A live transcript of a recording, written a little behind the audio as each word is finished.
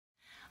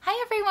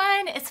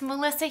it's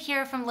Melissa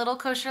here from Little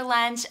Kosher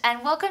Lunch,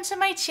 and welcome to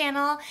my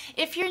channel.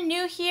 If you're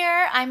new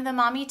here, I'm the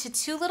mommy to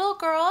two little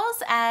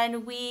girls,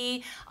 and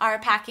we are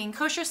packing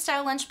kosher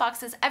style lunch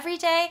boxes every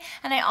day,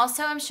 and I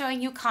also am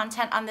showing you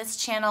content on this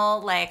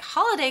channel like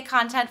holiday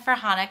content for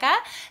Hanukkah,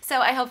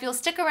 so I hope you'll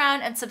stick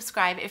around and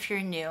subscribe if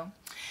you're new.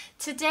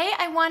 Today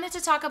I wanted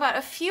to talk about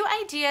a few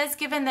ideas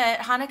given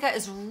that Hanukkah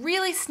is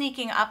really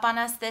sneaking up on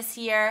us this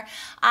year.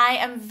 I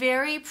am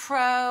very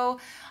pro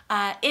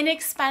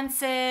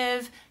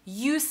inexpensive,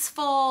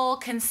 useful,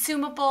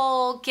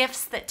 consumable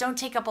gifts that don't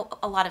take up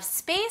a lot of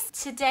space.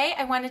 Today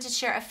I wanted to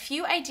share a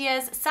few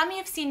ideas. Some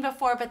you've seen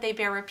before but they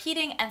bear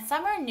repeating, and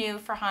some are new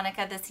for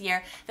Hanukkah this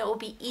year that will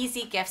be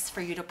easy gifts for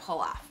you to pull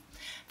off.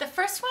 The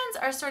first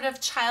ones are sort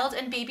of child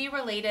and baby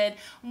related.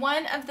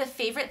 One of the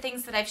favorite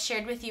things that I've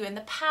shared with you in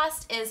the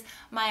past is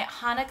my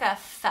Hanukkah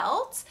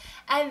felt.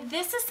 And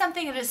this is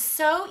something that is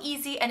so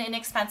easy and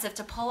inexpensive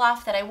to pull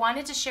off that I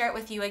wanted to share it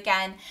with you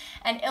again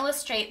and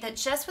illustrate that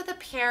just with a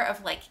pair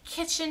of like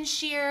kitchen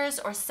shears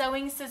or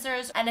sewing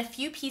scissors and a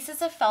few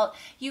pieces of felt,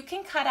 you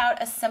can cut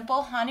out a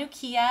simple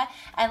Hanukiyah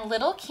and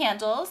little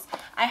candles.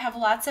 I have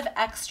lots of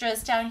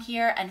extras down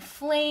here and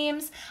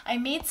flames. I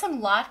made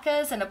some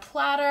latkes and a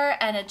platter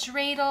and a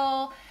dreidel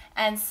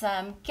and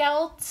some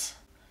gelt.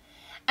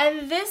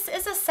 And this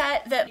is a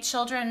set that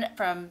children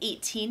from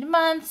 18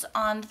 months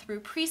on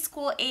through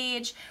preschool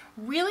age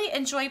really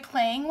enjoy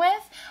playing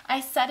with. I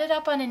set it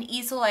up on an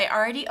easel I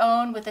already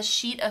own with a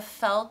sheet of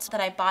felt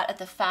that I bought at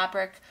the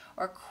fabric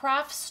or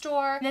craft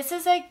store. This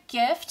is a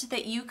gift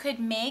that you could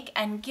make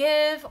and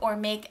give or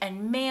make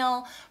and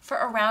mail for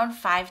around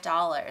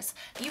 $5.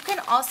 You can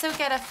also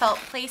get a felt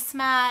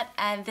placemat,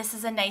 and this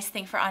is a nice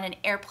thing for on an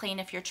airplane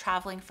if you're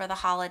traveling for the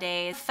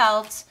holidays.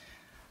 Felt,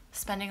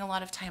 spending a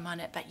lot of time on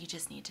it, but you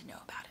just need to know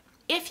about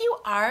it. If you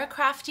are a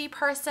crafty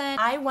person,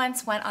 I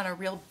once went on a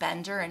real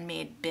bender and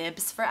made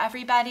bibs for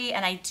everybody,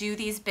 and I do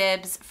these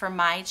bibs for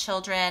my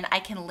children.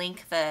 I can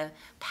link the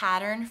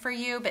pattern for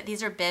you, but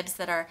these are bibs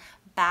that are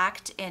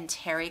backed in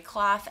terry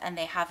cloth, and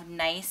they have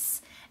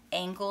nice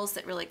angles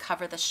that really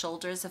cover the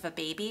shoulders of a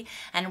baby.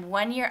 And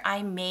one year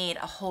I made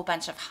a whole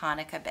bunch of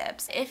Hanukkah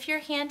bibs. If you're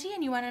handy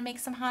and you want to make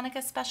some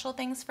Hanukkah special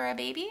things for a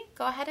baby,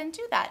 go ahead and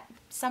do that.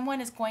 Someone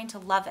is going to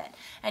love it.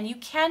 And you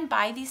can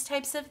buy these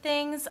types of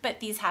things, but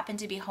these happen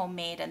to be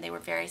homemade and they were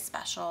very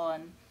special,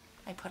 and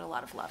I put a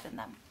lot of love in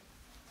them.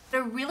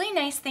 A really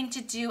nice thing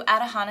to do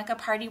at a Hanukkah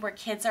party where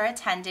kids are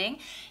attending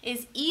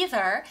is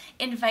either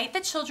invite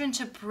the children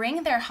to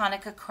bring their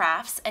Hanukkah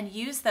crafts and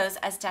use those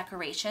as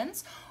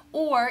decorations,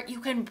 or you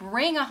can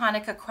bring a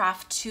Hanukkah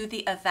craft to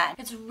the event.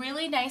 It's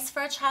really nice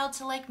for a child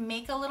to like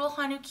make a little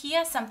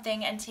Hanukiyah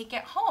something and take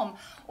it home,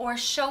 or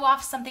show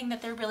off something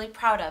that they're really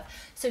proud of.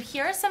 So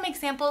here are some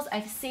examples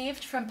I've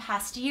saved from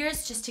past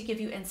years just to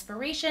give you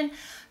inspiration.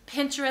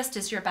 Pinterest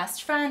is your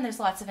best friend. There's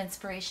lots of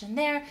inspiration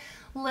there.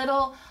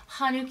 Little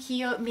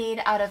Hanukiyah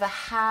made out of a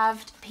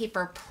halved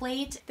paper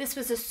plate. This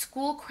was a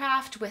school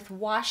craft with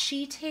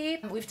washi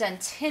tape. We've done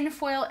tin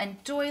foil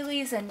and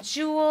doilies and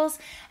jewels.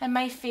 And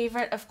my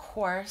favorite, of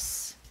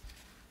course,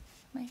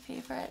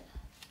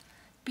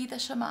 be the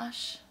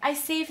shamash. I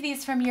save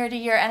these from year to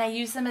year and I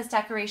use them as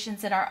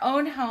decorations in our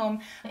own home.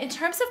 In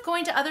terms of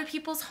going to other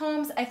people's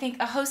homes, I think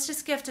a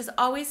hostess gift is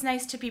always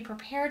nice to be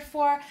prepared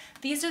for.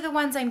 These are the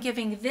ones I'm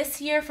giving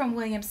this year from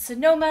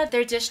Williams-Sonoma.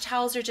 Their dish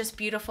towels are just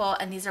beautiful,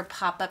 and these are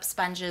pop-up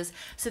sponges.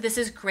 So this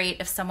is great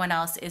if someone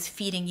else is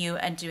feeding you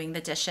and doing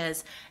the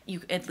dishes.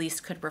 You at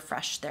least could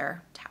refresh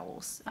their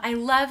towels. I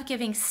love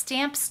giving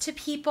stamps to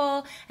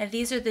people, and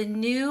these are the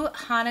new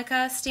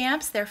Hanukkah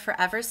stamps. They're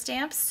forever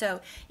stamps, so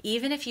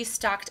even if you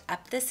stocked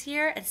up this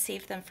year and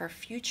saved them for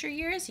future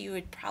years, you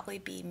would probably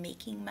be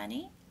making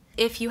money.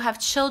 If you have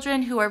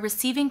children who are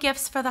receiving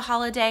gifts for the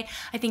holiday,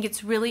 I think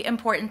it's really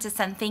important to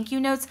send thank you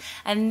notes,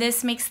 and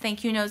this makes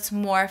thank you notes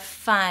more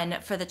fun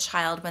for the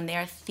child when they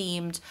are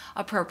themed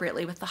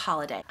appropriately with the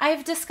holiday.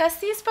 I've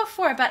discussed these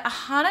before, but a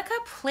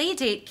Hanukkah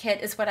Playdate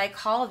kit is what I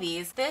call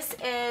these. This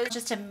is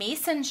just a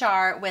mason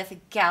jar with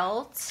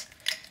gelt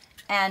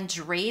and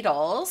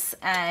dreidels,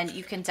 and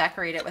you can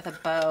decorate it with a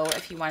bow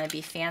if you want to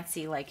be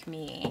fancy like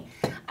me.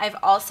 I've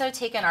also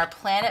taken our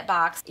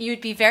PlanetBox.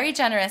 You'd be very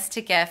generous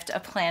to gift a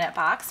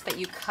PlanetBox, but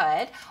you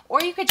could.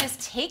 Or you could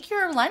just take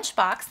your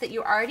lunchbox that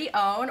you already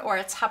own, or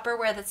a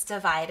Tupperware that's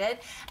divided.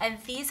 And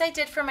these I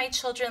did for my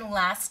children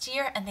last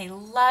year, and they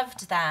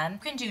loved them.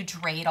 You can do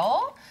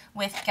dreidel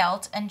with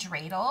gelt and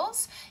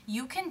dreidels.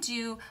 You can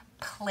do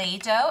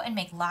Play-Doh and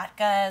make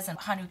latkes and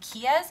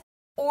Hanukiyahs.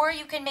 Or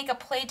you can make a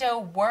Play-Doh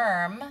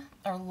worm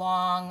or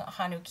long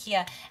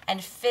Hanukiyah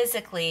and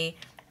physically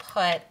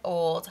put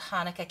old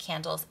Hanukkah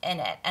candles in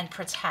it and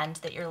pretend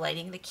that you're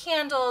lighting the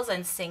candles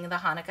and sing the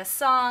Hanukkah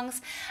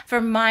songs.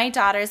 For my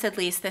daughters, at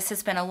least, this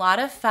has been a lot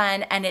of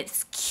fun, and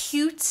it's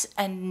cute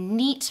and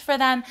neat for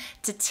them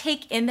to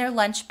take in their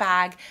lunch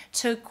bag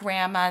to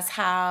grandma's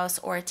house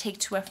or take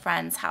to a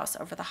friend's house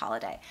over the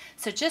holiday.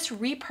 So just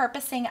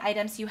repurposing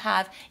items you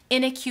have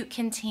in a cute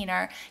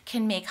container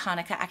can make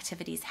Hanukkah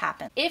activities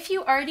happen. If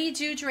you already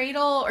do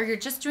dreidel, or you're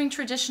just doing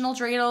traditional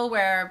dreidel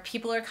where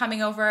people are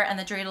coming over and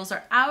the dreidels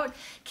are out,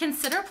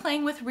 consider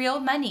playing with real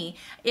money.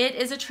 It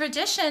is a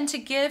tradition to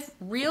give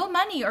real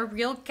money or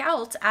real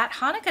gelt at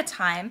Hanukkah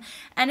time,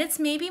 and it's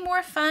maybe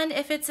more fun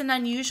if it's an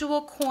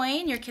unusual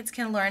coin. Your kids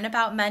can learn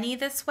about money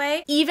this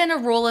way. Even a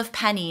roll of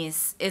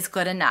pennies is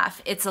good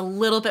enough. It's a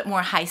little bit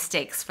more high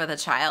stakes for the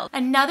child.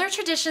 Another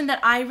tradition that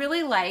I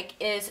really like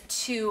is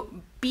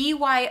to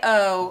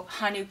BYO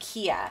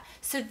Hanukiyah.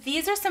 So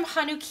these are some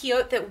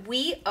Hanukiyot that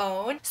we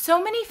own.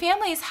 So many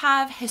families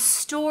have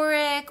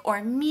historic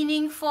or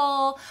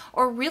meaningful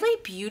or really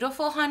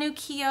beautiful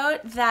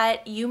Hanukiyot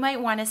that you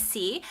might want to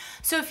see.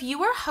 So if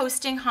you are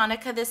hosting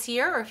Hanukkah this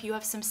year, or if you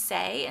have some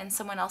say in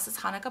someone else's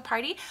Hanukkah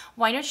party,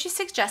 why don't you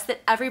suggest that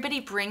everybody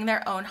bring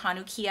their own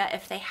Hanukiyah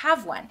if they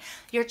have one?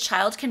 Your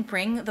child can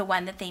bring the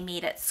one that they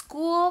made at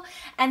school,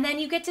 and then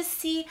you get to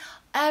see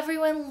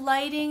everyone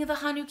lighting the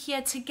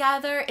Hanukiyah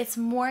together. It's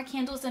more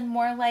candles and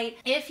more light.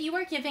 If you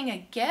are giving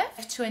a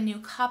gift to a new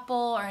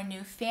couple or a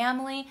new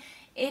family,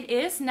 it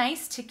is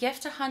nice to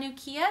gift a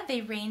Hanukiyah. They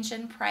range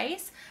in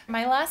price.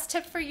 My last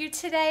tip for you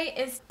today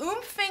is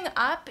oomping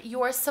up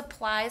your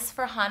supplies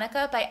for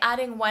Hanukkah by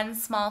adding one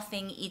small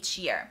thing each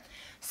year.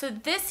 So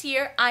this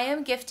year I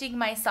am gifting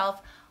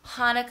myself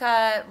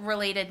Hanukkah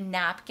related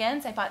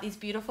napkins. I bought these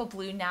beautiful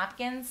blue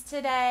napkins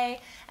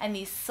today and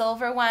these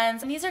silver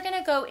ones, and these are going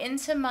to go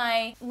into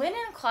my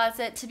linen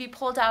closet to be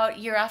pulled out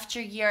year after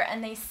year,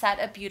 and they set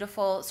a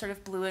beautiful sort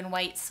of blue and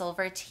white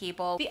silver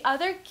table. The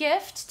other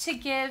gift to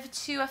give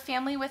to a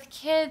family with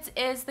kids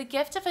is the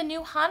gift of a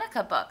new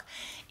Hanukkah book.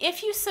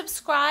 If you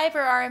subscribe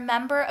or are a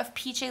member of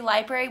PJ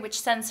Library,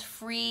 which sends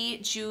free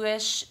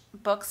Jewish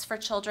books for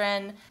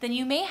children, then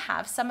you may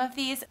have some of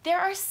these. There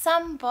are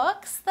some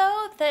books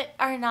though that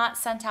are not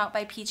sent out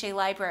by PJ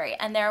Library,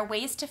 and there are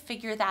ways to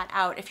figure that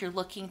out if you're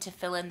looking to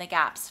fill in the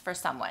gaps for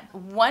someone.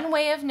 One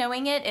way of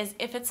knowing it is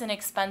if it's an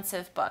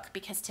expensive book,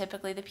 because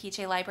typically the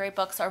PJ Library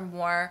books are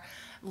more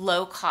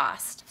low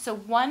cost. So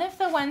one of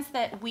the ones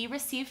that we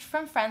received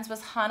from friends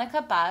was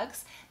Hanukkah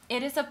Bugs.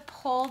 It is a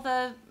pull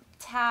the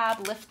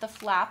tab, lift the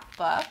flap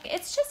book.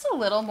 It's just a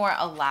little more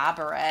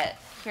elaborate.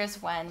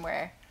 Here's one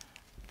where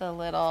the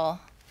little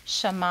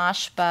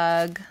shamash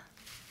bug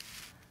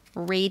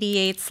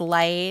radiates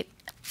light.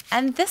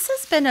 And this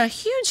has been a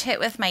huge hit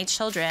with my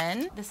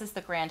children. This is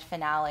the grand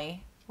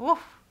finale. Woo.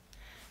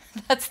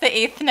 That's the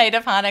 8th night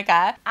of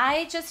Hanukkah.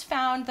 I just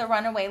found the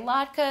runaway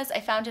latkes. I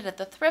found it at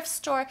the thrift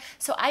store.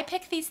 So I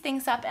pick these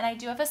things up, and I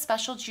do have a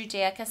special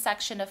Judaica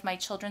section of my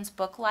children's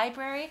book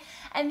library.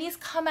 And these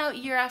come out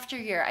year after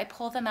year. I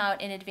pull them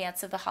out in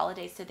advance of the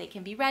holidays so they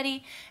can be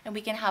ready and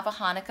we can have a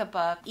Hanukkah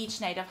book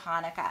each night of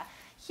Hanukkah.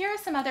 Here are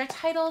some other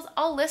titles.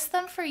 I'll list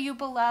them for you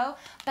below,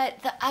 but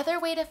the other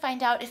way to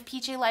find out if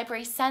PJ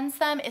Library sends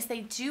them is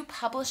they do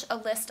publish a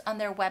list on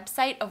their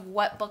website of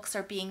what books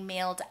are being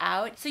mailed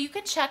out. So you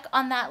can check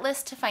on that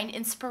list to find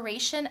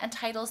inspiration and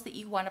titles that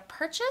you want to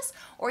purchase,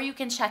 or you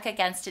can check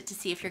against it to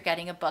see if you're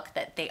getting a book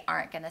that they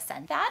aren't going to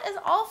send. That is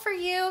all for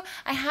you.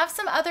 I have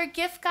some other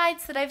gift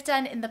guides that I've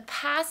done in the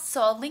past,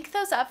 so I'll link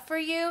those up for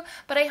you,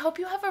 but I hope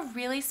you have a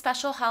really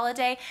special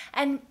holiday,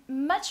 and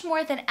much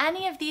more than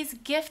any of these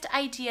gift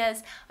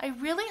ideas, I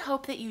really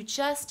hope that you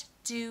just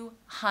do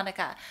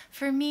Hanukkah.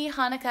 For me,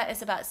 Hanukkah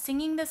is about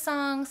singing the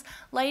songs,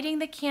 lighting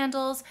the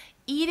candles,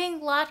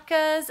 eating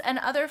latkes and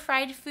other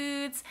fried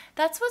foods.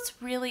 That's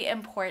what's really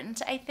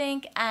important, I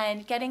think,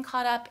 and getting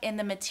caught up in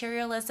the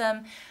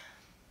materialism,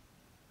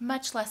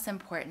 much less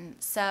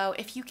important. So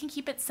if you can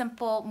keep it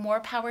simple, more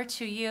power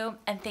to you,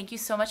 and thank you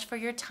so much for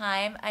your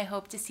time. I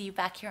hope to see you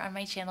back here on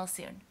my channel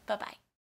soon. Bye-bye.